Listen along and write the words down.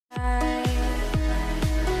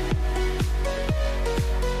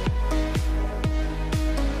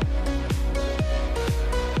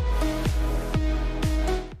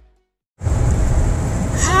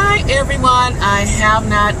everyone. I have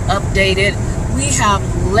not updated. We have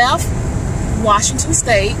left Washington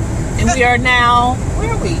State and we are now, where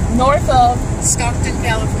are we? North of Stockton,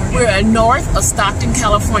 California. We're north of Stockton,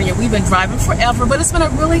 California. We've been driving forever, but it's been a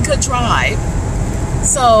really good drive.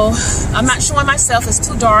 So I'm not showing myself. It's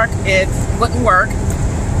too dark. It wouldn't work.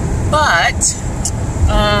 But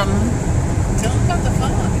tell them about the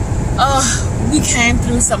fog. We came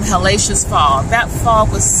through some hellacious fog. That fog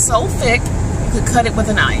was so thick you could cut it with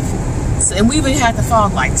a knife. So, and we even had the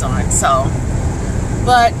fog lights on. So,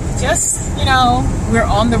 but just, you know, we're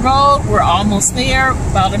on the road. We're almost there.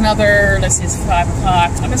 About another, let's see, it's 5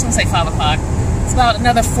 o'clock. I'm just gonna say 5 o'clock. It's about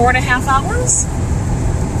another 4.5 hours.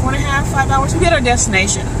 4.5, 5 hours. We get our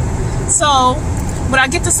destination. So when I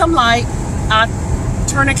get to some light, I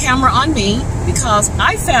turn the camera on me because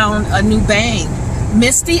I found a new bang.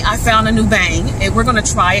 Misty, I found a new bang and we're gonna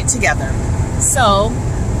try it together. So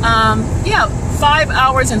yeah, 5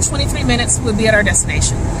 hours and 23 minutes we'll be at our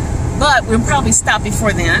destination. But we'll probably stop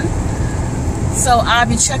before then. So I'll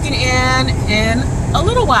be checking in a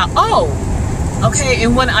little while. Oh, okay,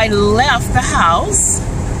 and when I left the house,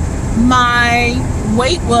 my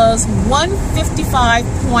weight was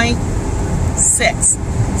 155.6.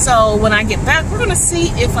 So when I get back, we're gonna see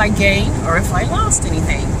if I gained or if I lost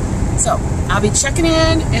anything. So I'll be checking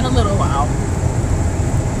in a little while.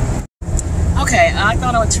 Okay, I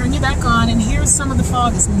thought I would turn you back on, and here's some of the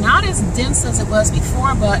fog. It's not as dense as it was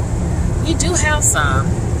before, but we do have some.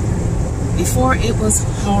 Before it was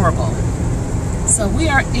horrible. So we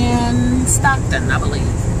are in Stockton, I believe.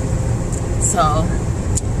 So,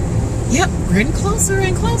 yep, we're getting closer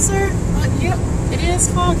and closer, but yep, it is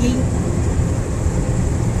foggy.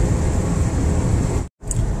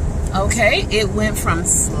 Okay, it went from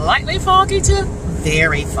slightly foggy to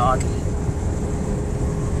very foggy.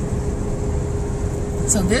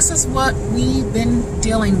 So this is what we've been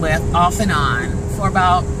dealing with off and on for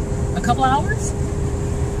about a couple hours,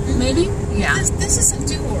 maybe. Yeah. This isn't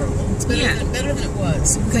too horrible. It's better than it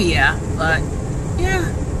was. Okay, yeah, but yeah,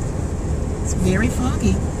 it's very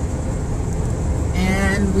foggy,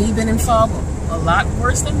 and we've been in fog a lot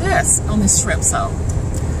worse than this on this trip. So,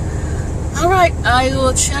 all right, I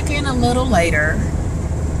will check in a little later.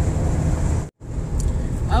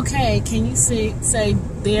 Okay, can you say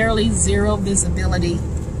barely zero visibility?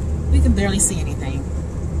 We can barely see anything.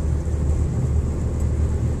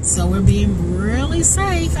 So we're being really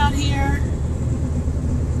safe out here.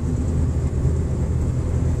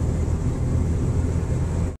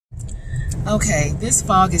 Okay, this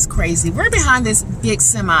fog is crazy. We're behind this big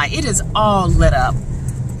semi. It is all lit up.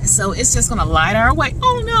 So it's just gonna light our way.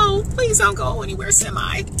 Oh no, please don't go anywhere,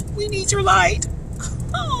 semi. We need your light.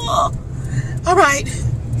 Oh. All right,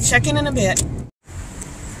 check in a bit.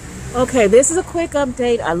 Okay, this is a quick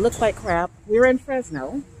update. I look like crap. We're in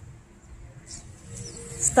Fresno.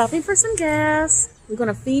 Stopping for some gas. We're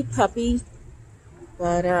gonna feed puppy.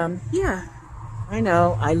 But yeah, I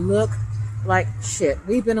know I look like shit.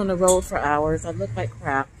 We've been on the road for hours. I look like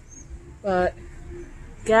crap. But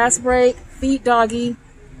gas break, feed doggy,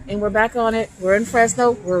 and we're back on it. We're in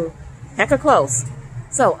Fresno. We're hecka close.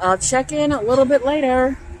 So I'll check in a little bit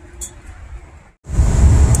later.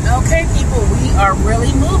 Okay, people, we are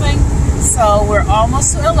really moving. So we're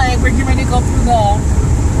almost to LA. We're getting ready to go through the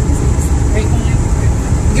grapevine.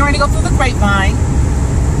 Getting ready to go through the grapevine,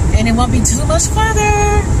 and it won't be too much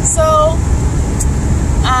further. So,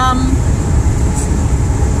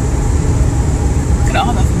 look at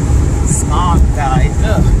all the smog, guys.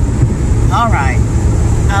 Ugh. All right,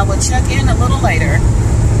 I will check in a little later.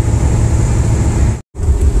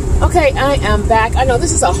 Okay, I am back. I know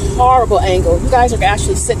this is a horrible angle. You guys are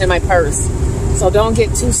actually sitting in my purse, so don't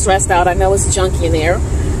get too stressed out. I know it's junky in there,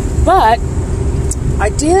 but I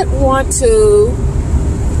did want to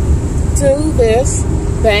do this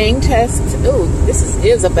bang test. Ooh, this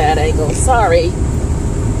is a bad angle. Sorry.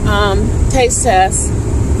 Taste test.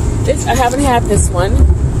 I haven't had this one.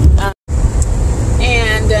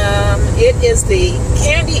 And it is the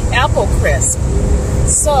candy apple crisp.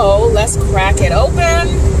 So let's crack it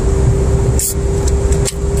open.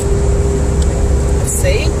 Let's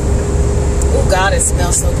see. Oh God, it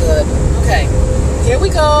smells so good. Okay, here we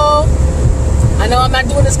go. I know I'm not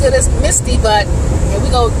doing as good as Misty, but here we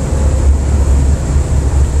go.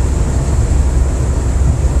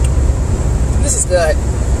 This is good.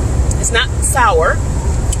 It's not sour.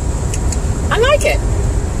 I like it.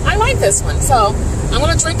 I like this one. So I'm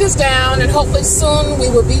going to drink this down, and hopefully soon we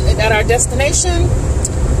will be at our destination,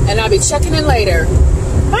 and I'll be checking in later.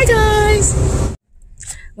 Bye, guys.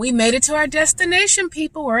 We made it to our destination,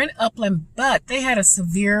 people. We're in Upland, but they had a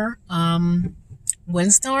severe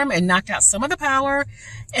windstorm and knocked out some of the power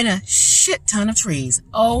and a shit ton of trees.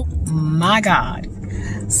 Oh my God.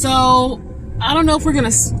 So I don't know if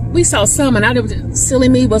we saw some, and silly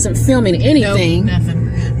me wasn't filming anything. Nope,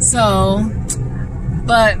 nothing. So,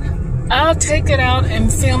 but I'll take it out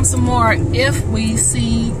and film some more if we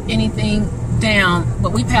see anything down.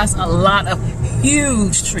 But we passed a lot of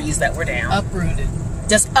huge trees that were down. Uprooted.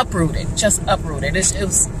 Just uprooted.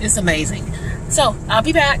 It's amazing. So I'll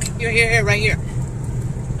be back. Here, right here.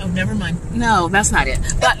 Oh, never mind. No, that's not it.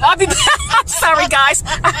 But I'll be back. I'm sorry, guys.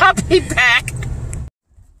 I'll be back.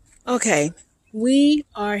 Okay,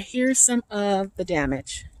 here's some of the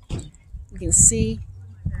damage. You can see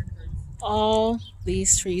all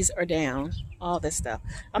these trees are down. All this stuff.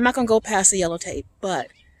 I'm not going to go past the yellow tape, but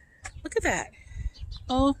look at that.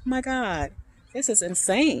 Oh my God. This is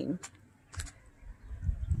insane.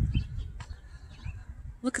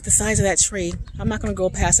 Look at the size of that tree. I'm not going to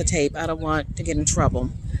go past the tape. I don't want to get in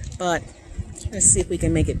trouble. But let's see if we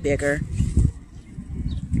can make it bigger.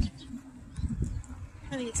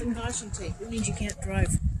 Honey, it's in caution tape. It means you can't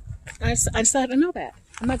drive. I decided to know that.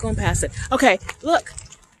 I'm not going past it. Okay, look.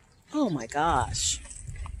 Oh my gosh.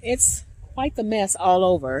 It's quite the mess all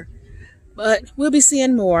over. But we'll be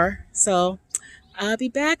seeing more. So I'll be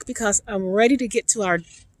back because I'm ready to get to our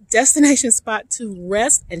destination spot to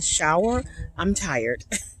rest and shower. I'm tired.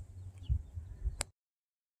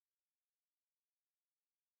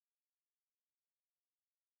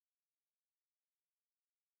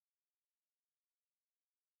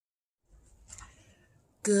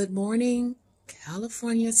 Good morning,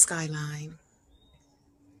 California skyline.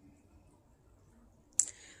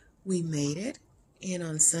 We made it, and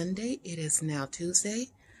on Sunday, it is now Tuesday.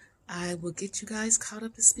 I will get you guys caught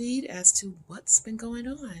up to speed as to what's been going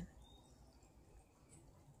on.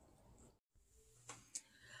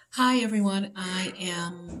 Hi everyone, I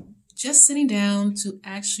am just sitting down to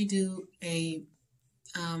actually do a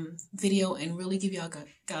video and really give y'all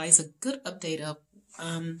guys a good update of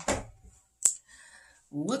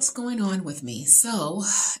what's going on with me. So,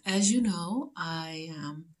 as you know, I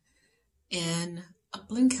am in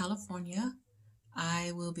Upland, California.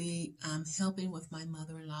 I will be helping with my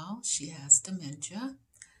mother-in-law. She has dementia.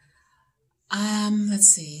 Let's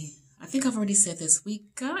see. I think I've already said this. We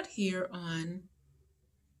got here on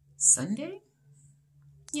Sunday.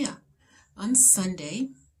 Yeah, on Sunday.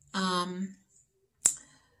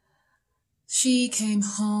 She came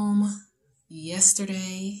home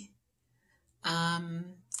yesterday.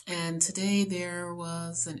 And today there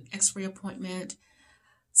was an x-ray appointment.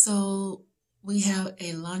 So we have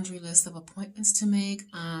a laundry list of appointments to make.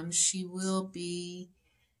 She will be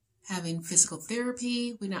having physical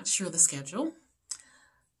therapy. We're not sure the schedule.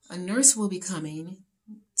 A nurse will be coming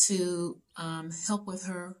to help with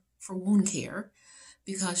her for wound care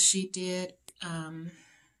because she did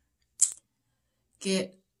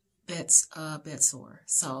get bed sore.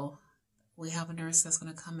 So we have a nurse that's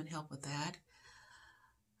going to come and help with that.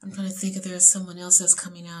 I'm trying to think if there's someone else that's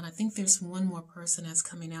coming out. I think there's one more person that's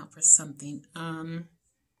coming out for something.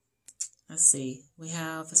 Let's see. We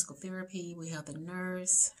have physical therapy. We have the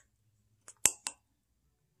nurse.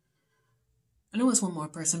 I know it's one more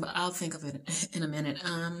person, but I'll think of it in a minute.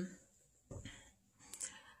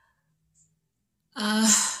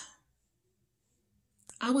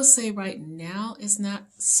 I would say right now it's not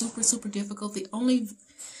super difficult. The only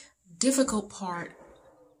difficult part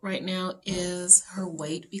right now is her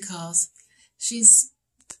weight because she's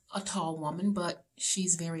a tall woman, but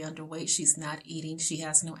she's very underweight. She's not eating. She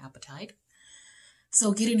has no appetite.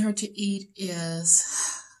 So getting her to eat is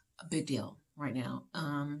a big deal right now.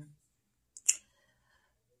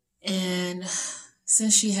 And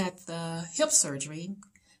since she had the hip surgery,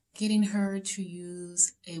 getting her to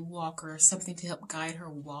use a walker, something to help guide her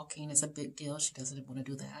walking is a big deal. She doesn't want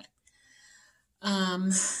to do that.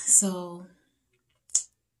 So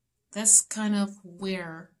that's kind of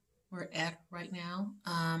where we're at right now.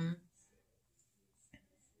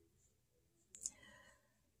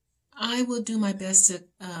 I will do my best to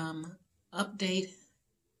update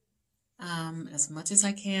as much as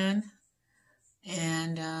I can.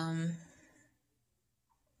 And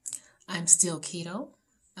I'm still keto.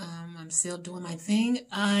 I'm still doing my thing.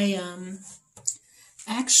 I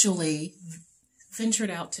actually ventured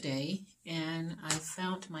out today and I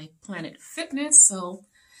found my Planet Fitness. So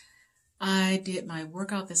I did my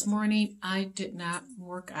workout this morning. I did not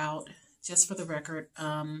work out, just for the record,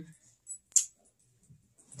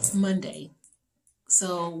 Monday.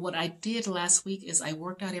 So what I did last week is I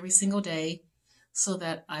worked out every single day so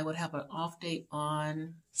that I would have an off day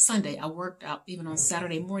on Sunday. I worked out even on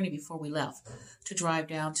Saturday morning before we left to drive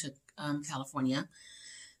down to California.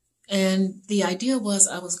 And the idea was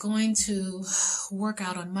I was going to work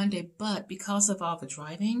out on Monday, but because of all the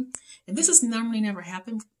driving, and this has normally never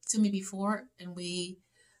happened to me before, and we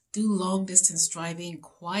do long distance driving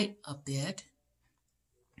quite a bit,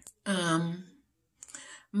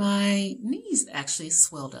 my knees actually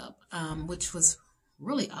swelled up, which was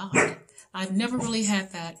really odd. I've never really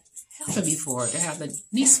had that happen before, to have the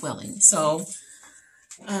knee swelling. So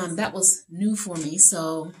that was new for me.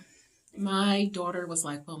 So my daughter was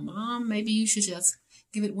like, well, Mom, maybe you should just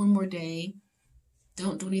give it one more day.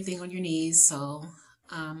 Don't do anything on your knees. So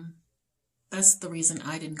that's the reason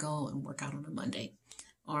I didn't go and work out on a Monday,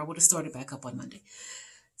 or I would have started back up on Monday.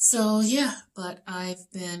 So yeah, but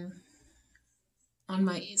I've been on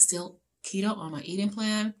my still keto on my eating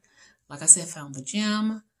plan. Like I said, found the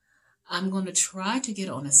gym. I'm going to try to get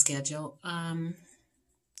on a schedule. I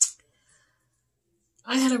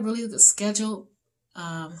had a really good schedule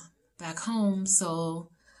back home, so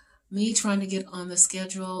me trying to get on the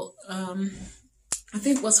schedule, I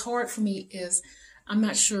think what's hard for me is I'm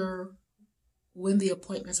not sure when the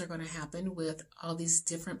appointments are going to happen with all these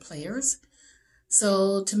different players.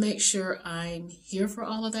 So to make sure I'm here for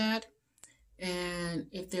all of that, and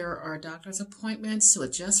if there are doctor's appointments, to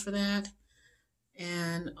adjust for that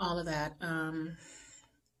and all of that.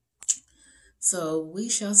 So we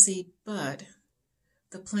shall see, but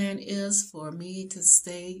the plan is for me to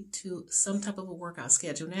stay to some type of a workout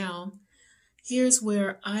schedule. Now, here's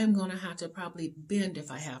where I'm going to have to probably bend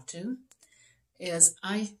if I have to, is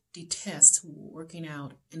I detest working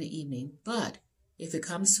out in the evening, but if it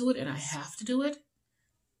comes to it and I have to do it,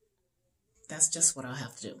 that's just what I'll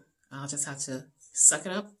have to do. I'll just have to suck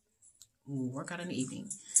it up, work out in the evening.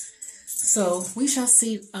 So we shall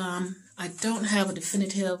see. I don't have a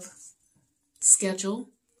definitive schedule.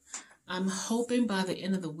 I'm hoping by the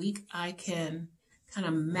end of the week I can kind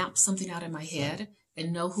of map something out in my head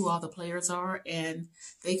and know who all the players are, and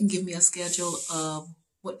they can give me a schedule of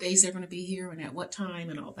what days they're going to be here and at what time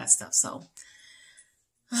and all that stuff. So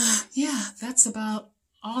yeah, that's about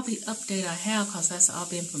all the update I have, because that's all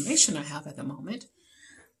the information I have at the moment.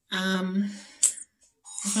 I'm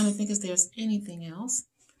trying to think if there's anything else.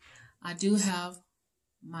 I do have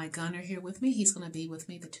my gunner here with me. He's going to be with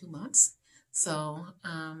me the 2 months. So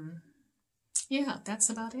yeah, that's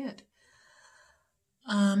about it.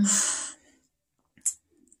 I'm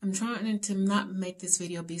trying to not make this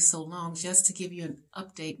video be so long, just to give you an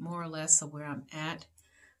update more or less of where I'm at.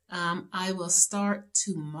 I will start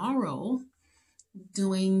tomorrow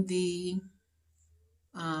doing the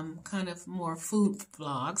kind of more food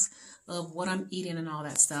vlogs of what I'm eating and all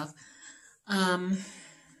that stuff.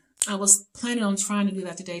 I was planning on trying to do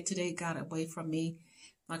that today. Today got away from me.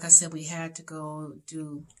 Like I said, we had to go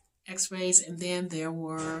do x-rays, and then there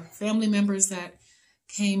were family members that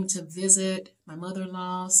came to visit my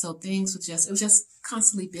mother-in-law. So things were it was just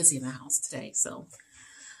constantly busy in the house today. So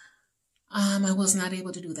I was not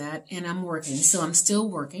able to do that, and I'm working. So I'm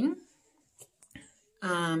still working.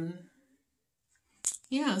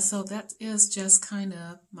 Yeah, so that is just kind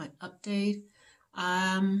of my update.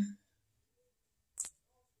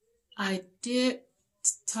 I did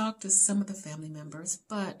talk to some of the family members,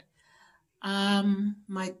 but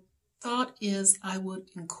my thought is I would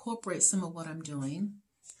incorporate some of what I'm doing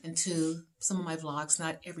into some of my vlogs,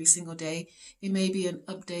 not every single day. It may be an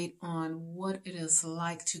update on what it is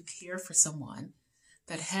like to care for someone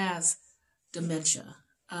that has dementia.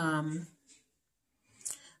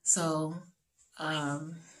 So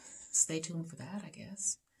stay tuned for that, I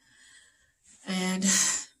guess. And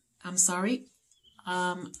I'm sorry.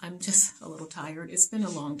 I'm just a little tired. It's been a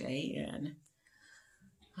long day, and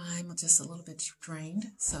I'm just a little bit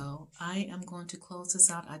drained. So I am going to close this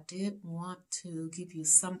out. I did want to give you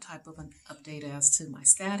some type of an update as to my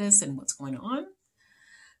status and what's going on.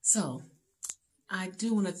 So I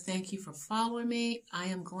do want to thank you for following me. I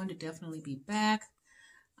am going to definitely be back.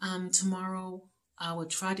 Tomorrow I will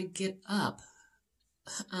try to get up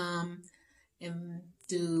and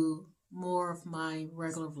do more of my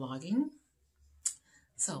regular vlogging.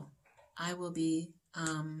 So I will be,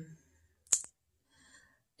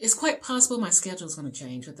 it's quite possible my schedule is going to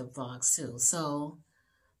change with the vlogs too. So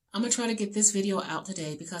I'm going to try to get this video out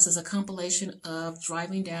today, because it's a compilation of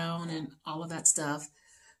driving down and all of that stuff.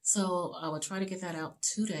 So I will try to get that out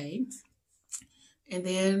today, and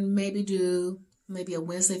then maybe do a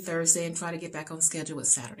Wednesday, Thursday, and try to get back on schedule with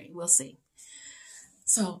Saturday. We'll see.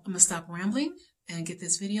 So I'm going to stop rambling and get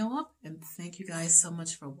this video up. And thank you guys so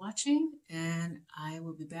much for watching. And I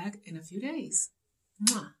will be back in a few days.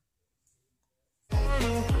 Mwah.